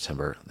 30th of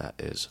September, that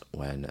is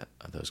when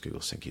those Google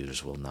Sync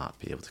users will not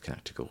be able to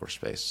connect to Google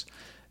Workspace.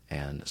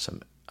 And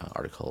some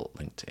article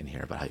linked in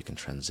here about how you can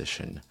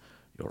transition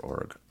your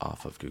org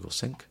off of Google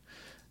Sync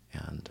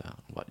and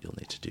what you'll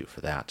need to do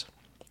for that.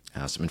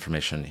 Some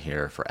information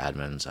here for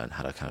admins on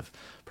how to kind of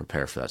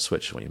prepare for that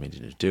switch and what you may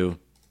need to do.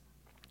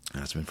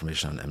 Some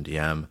information on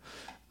MDM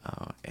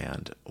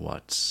and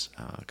what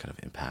kind of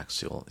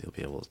impacts you'll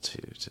be able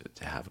to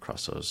have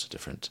across those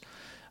different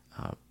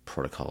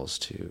protocols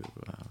to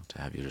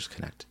have users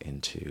connect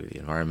into the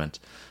environment.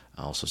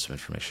 Also some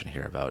information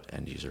here about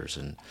end users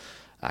and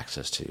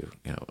access to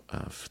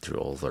through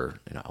older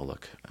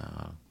Outlook,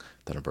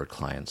 Thunderbird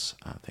clients,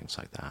 things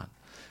like that.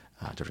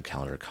 Different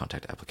calendar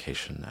contact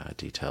application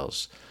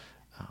details,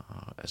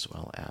 as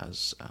well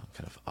as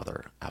kind of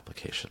other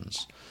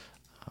applications.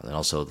 And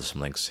also there's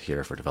some links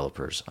here for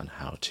developers on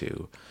how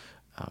to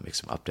make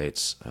some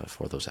updates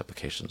for those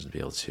applications and be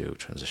able to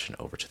transition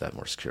over to that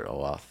more secure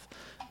OAuth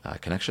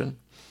connection.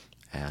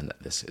 And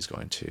this is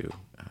going to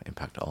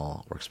impact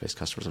all Workspace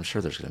customers. I'm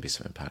sure there's going to be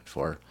some impact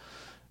for,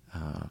 I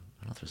don't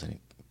know if there's any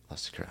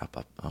less secure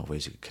app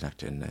ways you could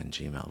connect in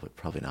Gmail, but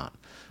probably not.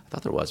 I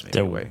thought there was maybe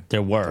a way.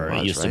 There were.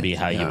 It used right? to be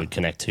how you would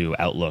connect to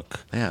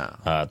Outlook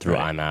through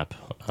IMAP,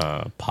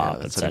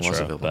 POP,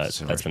 etc. But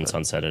that's been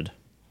sunsetted.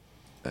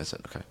 That's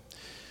it. Okay.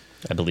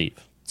 I believe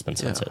it's been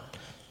sunset.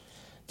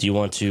 Do you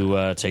want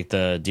to take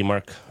the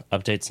DMARC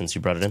update since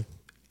you brought it in?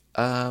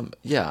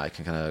 I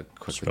can kind of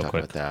quickly talk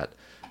about that.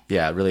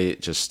 Yeah, really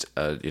just,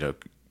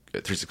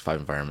 365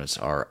 environments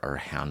are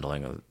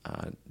handling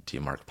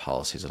DMARC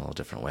policies in all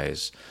different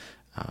ways.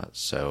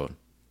 So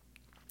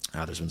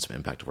there's been some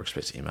impact to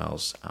Workspace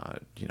emails,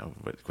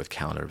 with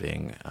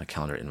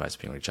calendar invites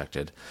being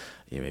rejected.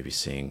 You may be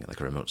seeing like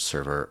a remote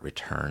server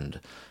returned,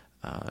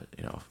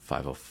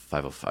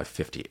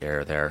 50550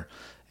 error there,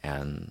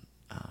 and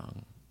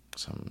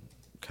some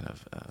kind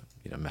of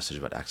message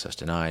about access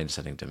denied,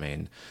 setting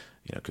domain.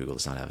 Google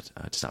does not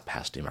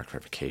pass DMARC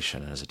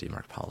verification and has a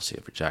DMARC policy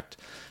of reject.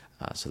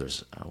 So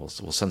there's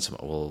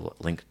we'll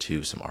link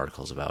to some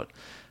articles about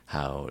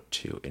how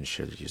to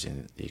ensure that you're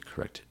using the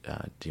correct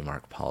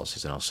DMARC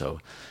policies, and also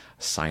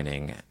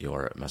signing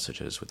your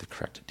messages with the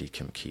correct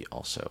DKIM key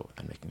also,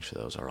 and making sure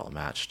those are all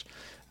matched.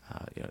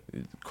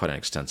 Quite an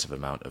extensive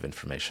amount of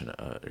information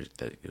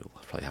that you'll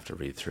probably have to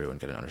read through and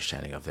get an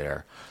understanding of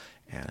there.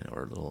 And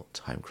we're a little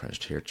time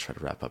crunched here to try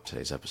to wrap up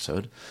today's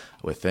episode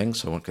with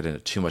things. So I won't get into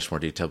too much more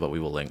detail, but we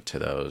will link to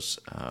those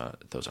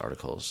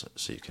articles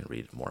so you can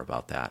read more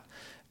about that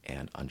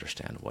and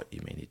understand what you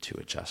may need to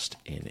adjust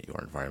in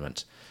your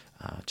environment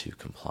to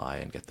comply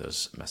and get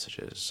those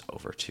messages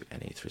over to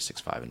any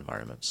 365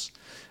 environments.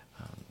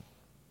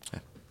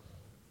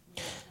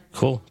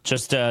 Cool.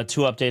 Just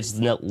two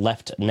updates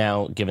left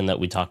now, given that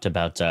we talked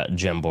about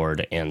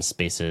Jamboard and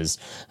Spaces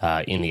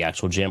in the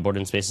actual Jamboard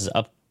and Spaces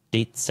update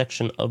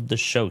section of the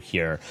show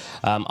here.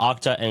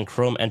 Okta and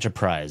Chrome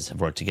Enterprise have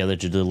worked together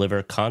to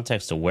deliver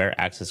context-aware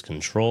access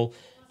control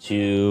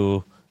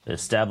to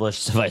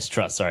established device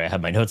trust. Sorry, I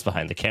have my notes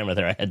behind the camera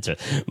there. I had to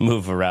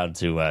move around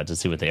to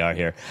see what they are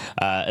here.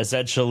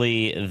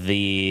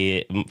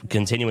 Essentially,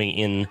 continuing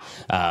in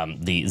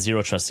the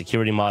zero trust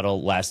security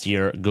model, last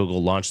year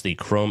Google launched the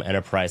Chrome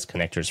Enterprise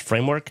Connectors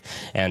Framework,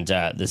 and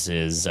this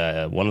is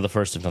one of the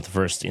first, if not the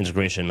first,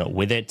 integration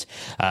with it.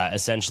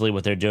 Essentially,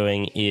 what they're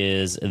doing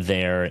is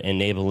they're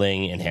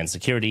enabling enhanced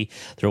security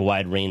through a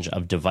wide range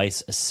of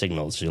device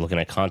signals. So you're looking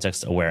at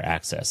context-aware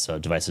access, so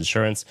device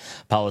insurance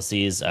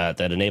policies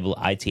that enable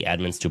IT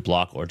admins to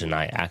block or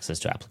deny access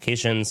to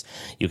applications.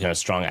 You can have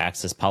strong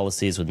access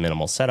policies with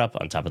minimal setup,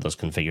 on top of those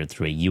configured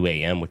through a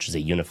UAM, which is a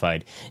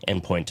unified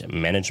endpoint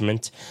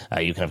management.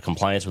 You can have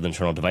compliance with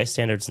internal device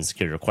standards and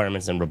security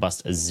requirements, and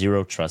robust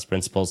zero trust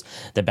principles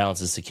that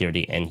balances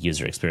security and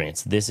user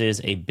experience. This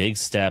is a big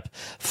step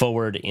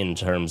forward in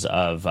terms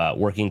of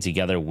working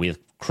together with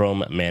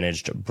Chrome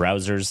managed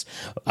browsers.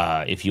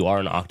 If you are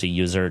an Okta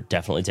user,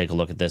 definitely take a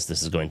look at this.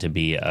 This is going to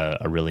be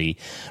a really,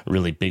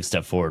 really big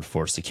step forward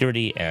for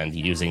security and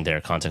using their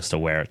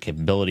context-aware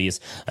capabilities.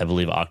 I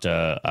believe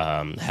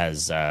Okta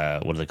has,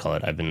 what do they call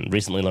it? I've been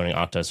recently learning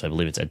Okta, so I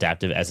believe it's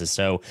Adaptive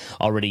SSO.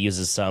 Already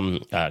uses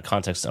some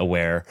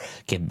context-aware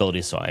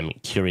capabilities, so I'm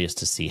curious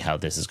to see how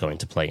this is going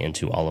to play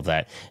into all of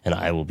that, and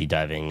I will be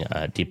diving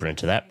deeper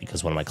into that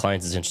because one of my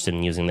clients is interested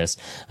in using this,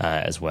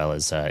 as well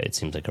as it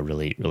seems like a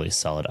really, really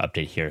solid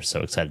update here. So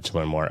excited to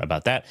learn more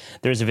about that.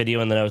 There's a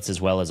video in the notes as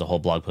well as a whole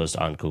blog post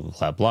on Google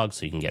Cloud Blog,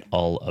 so you can get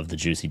all of the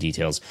juicy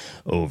details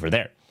over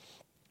there.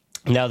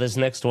 Now, this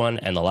next one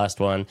and the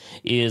last one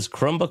is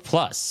Chromebook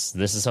Plus.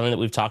 This is something that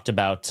we've talked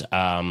about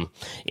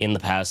in the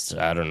past,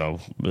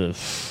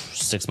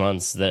 6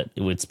 months that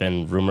it's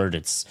been rumored.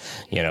 It's,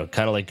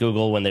 kind of like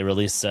Google when they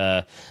release,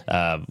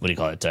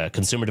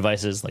 consumer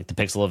devices, like the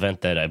Pixel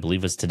event that I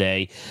believe was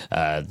today.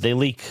 They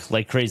leak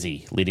like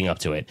crazy leading up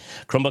to it.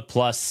 Chromebook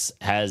Plus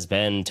has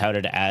been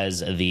touted as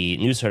the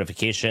new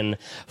certification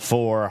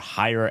for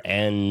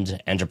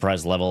higher-end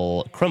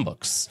enterprise-level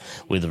Chromebooks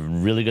with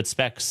really good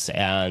specs,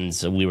 and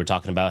we were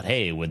talking about,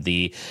 hey, would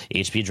the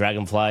HP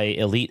Dragonfly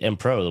Elite and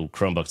Pro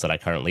Chromebooks that I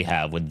currently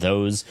have, would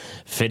those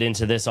fit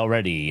into this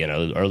already?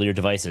 Earlier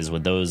devices,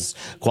 would those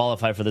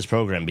qualify for this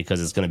program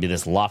because it's going to be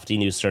this lofty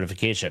new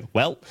certification?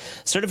 Well,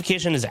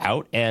 certification is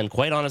out, and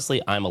quite honestly,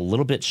 I'm a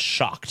little bit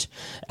shocked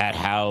at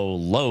how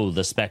low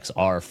the specs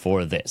are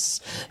for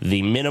this.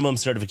 The minimum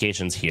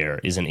certifications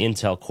here is an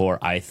Intel Core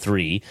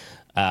i3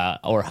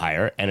 or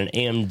higher, and an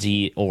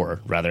AMD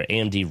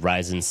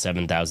Ryzen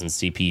 7000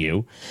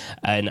 CPU,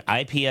 an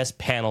IPS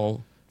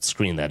panel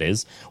screen, that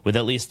is, with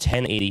at least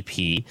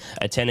 1080p,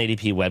 a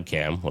 1080p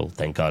webcam, well,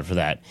 thank God for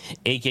that,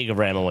 8 gig of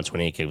RAM and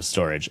 128 gig of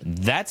storage.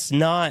 That's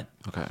not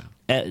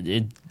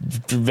granted,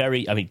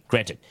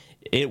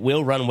 it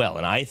will run well.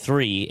 An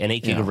i3 and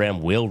 8 gig of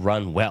RAM will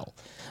run well.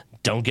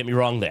 Don't get me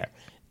wrong there.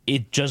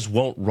 It just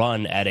won't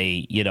run at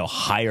a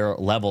higher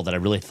level that I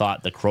really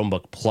thought the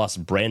Chromebook Plus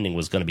branding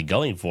was going to be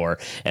going for,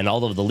 and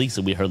all of the leaks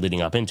that we heard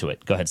leading up into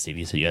it. Go ahead, Steve.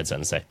 You said you had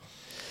something to say.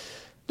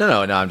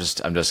 No. I'm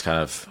just kind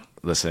of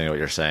listening to what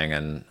you're saying,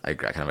 and I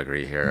kind of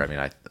agree here. I mean,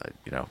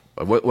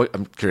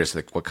 I'm curious,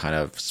 like, what kind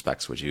of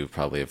specs would you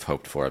probably have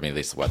hoped for? I mean, at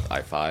least what,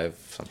 i5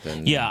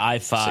 something? Yeah,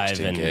 i5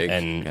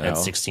 and gig,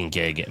 16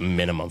 gig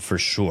minimum for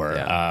sure.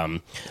 Yeah.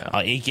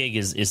 8 gig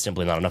is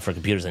simply not enough for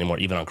computers anymore,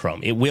 even on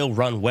Chrome. It will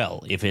run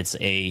well if it's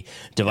a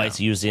device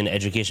used in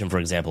education, for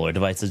example, or a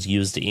device that's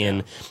used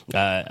in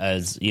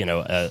as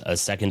a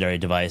secondary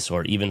device,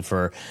 or even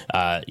for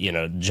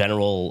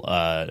general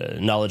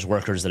knowledge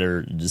workers that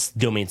are just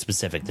domain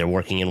specific. They're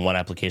working in one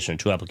application or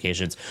two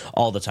applications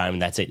all the time,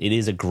 and that's it. It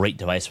is a great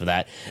device for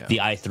that. Yeah. The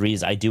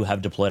i3s I do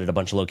have deployed at a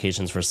bunch of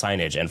locations for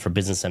signage and for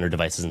business center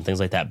devices and things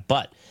like that.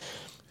 But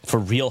for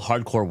real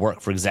hardcore work,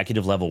 for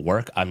executive level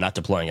work, I'm not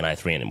deploying an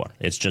i3 anymore.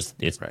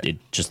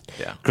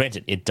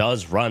 Granted, it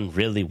does run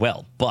really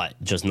well, but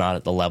just not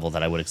at the level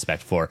that I would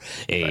expect for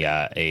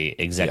a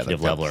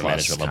executive level or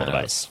management level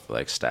device.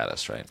 Like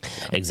status, right?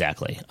 Yeah.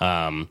 Exactly.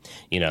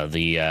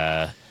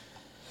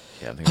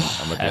 I think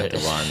I'm looking at the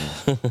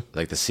one,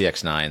 like the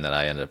CX9 that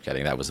I ended up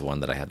getting. That was the one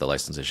that I had the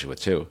license issue with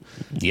too.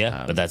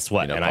 Yeah, but that's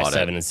what, an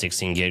i7 and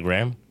 16 gig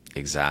RAM?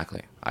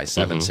 Exactly.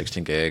 i7,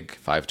 16 gig,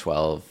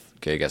 512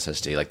 gig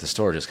SSD. Like the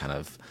storage is kind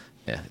of,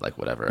 like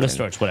whatever.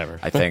 Storage, whatever.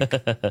 I think,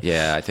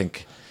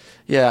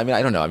 I mean,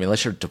 I don't know. I mean,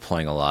 unless you're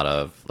deploying a lot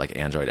of like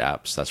Android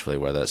apps, that's really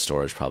where that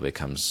storage probably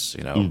comes,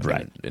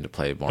 into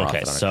play more often.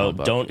 Okay, so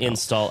don't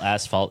install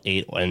Asphalt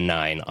 8 and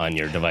 9 on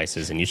your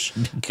devices, and you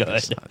should be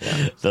good.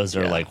 Those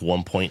are like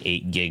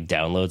 1.8 gig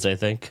downloads, I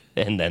think,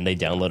 and then they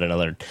download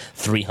another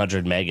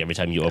 300 meg every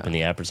time you open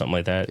the app or something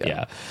like that.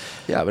 Yeah.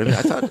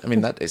 But I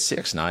mean, that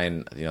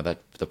CX9, that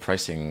the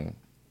pricing,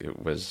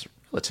 it was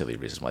relatively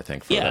reasonable, I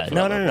think. For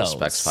no.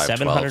 Specs,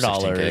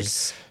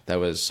 $700. That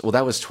was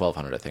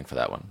 $1,200, I think, for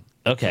that one.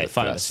 Okay,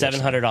 fine.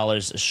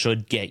 $700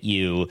 should get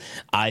you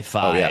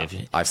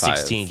i5,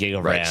 16 gig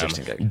of RAM,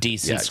 16 gig.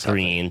 decent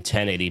screen,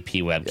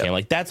 1080p webcam.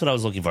 Like, that's what I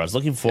was looking for. I was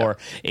looking for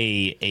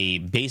a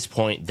base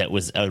point that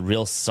was a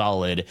real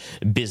solid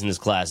business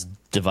class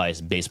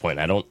device base point.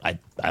 I don't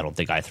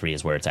think i3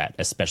 is where it's at,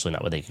 especially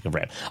not with 8 gig of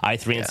RAM.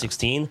 i3 and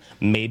 16,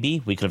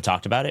 maybe we could have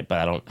talked about it,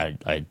 but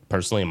I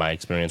personally, in my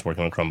experience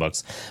working on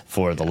Chromebooks,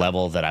 for the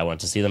level that I want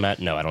to see them at,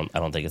 no, I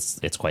don't think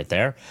it's quite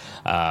there.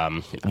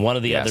 One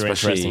of the other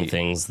interesting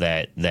things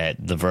that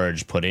The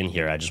Verge put in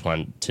here, I just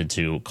wanted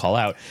to call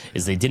out,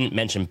 is they didn't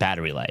mention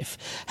battery life.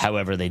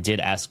 However, they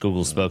did ask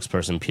Google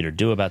spokesperson Peter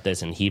Dew about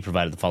this, and he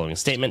provided the following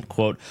statement,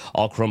 quote,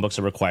 "All Chromebooks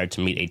are required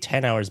to meet a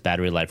 10 hours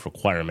battery life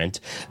requirement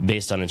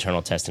based on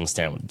internal testing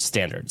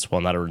standards.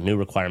 While not a new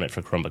requirement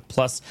for Chromebook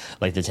Plus,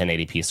 like the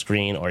 1080p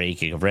screen or 8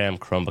 gig of RAM,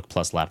 Chromebook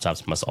Plus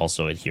laptops must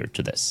also adhere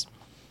to this."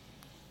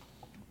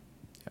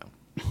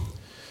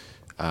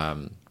 I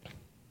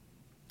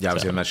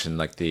was going to mention,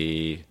 like,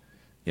 the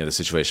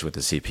situation with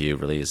the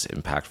CPU really is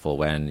impactful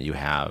when you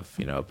have,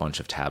 a bunch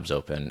of tabs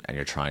open and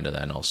you're trying to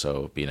then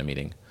also be in a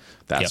meeting.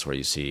 That's where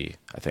you see,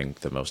 I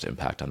think, the most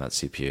impact on that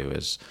CPU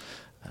is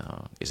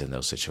in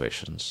those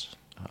situations.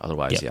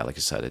 Otherwise, like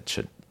you said, it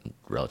should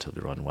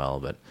relatively run well,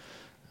 but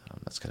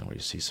that's kind of where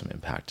you see some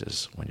impact,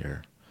 is when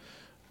you're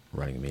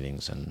running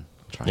meetings and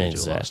trying to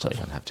do a lot of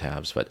stuff and have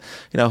tabs. But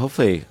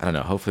hopefully, I don't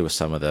know, hopefully with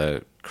some of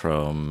the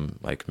Chrome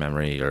like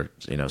memory or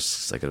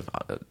like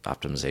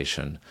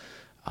optimization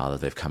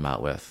that they've come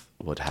out with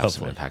would have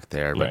some impact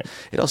there. But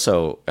it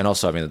also,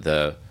 I mean,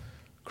 the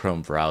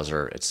Chrome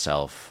browser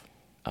itself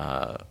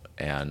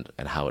and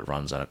how it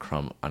runs on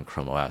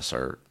Chrome OS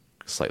are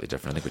slightly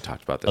different. I think we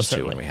talked about this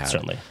too when we had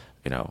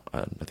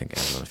I think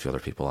Andrew and a few other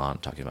people on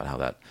talking about how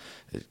that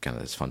it kind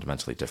of is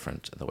fundamentally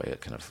different in the way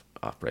it kind of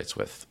operates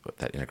with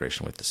that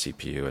integration with the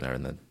CPU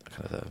and the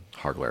kind of the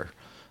hardware,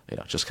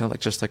 just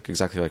like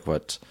exactly like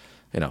what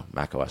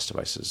Mac OS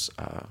devices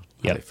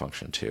how they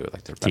function too.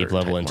 Like they're deep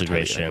level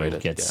integration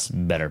gets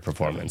better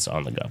performance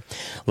on the go.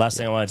 Last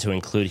thing I wanted to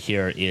include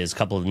here is a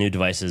couple of new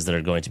devices that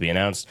are going to be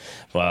announced.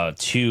 3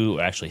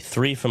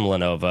 from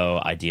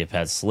Lenovo: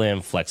 IdeaPad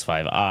Slim, Flex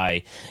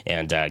 5i,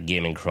 and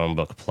Gaming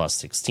Chromebook Plus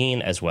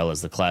 16, as well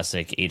as the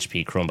classic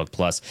HP Chromebook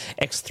Plus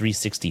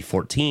X360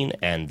 14,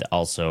 and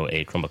also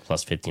a Chromebook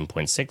Plus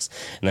 15.6.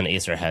 And then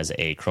Acer has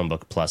a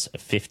Chromebook Plus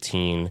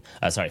 515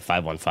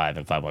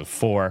 and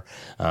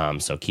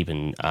 514. So keep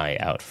an eye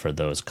out for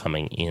those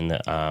coming in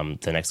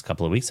the next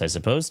couple of weeks, I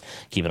suppose.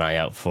 Keep an eye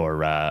out for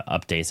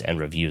updates and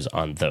reviews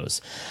on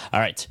those. All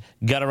right,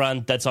 gotta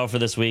run. That's all for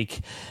this week.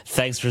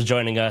 Thanks for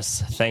joining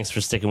us. Thanks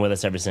for sticking with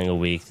us every single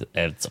week.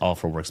 It's all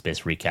for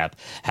Workspace Recap.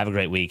 Have a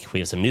great week. We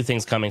have some new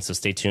things coming, so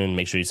stay tuned.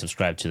 Make sure you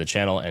subscribe to the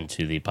channel and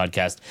to the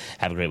podcast.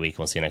 Have a great week.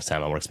 We'll see you next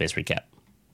time on Workspace Recap.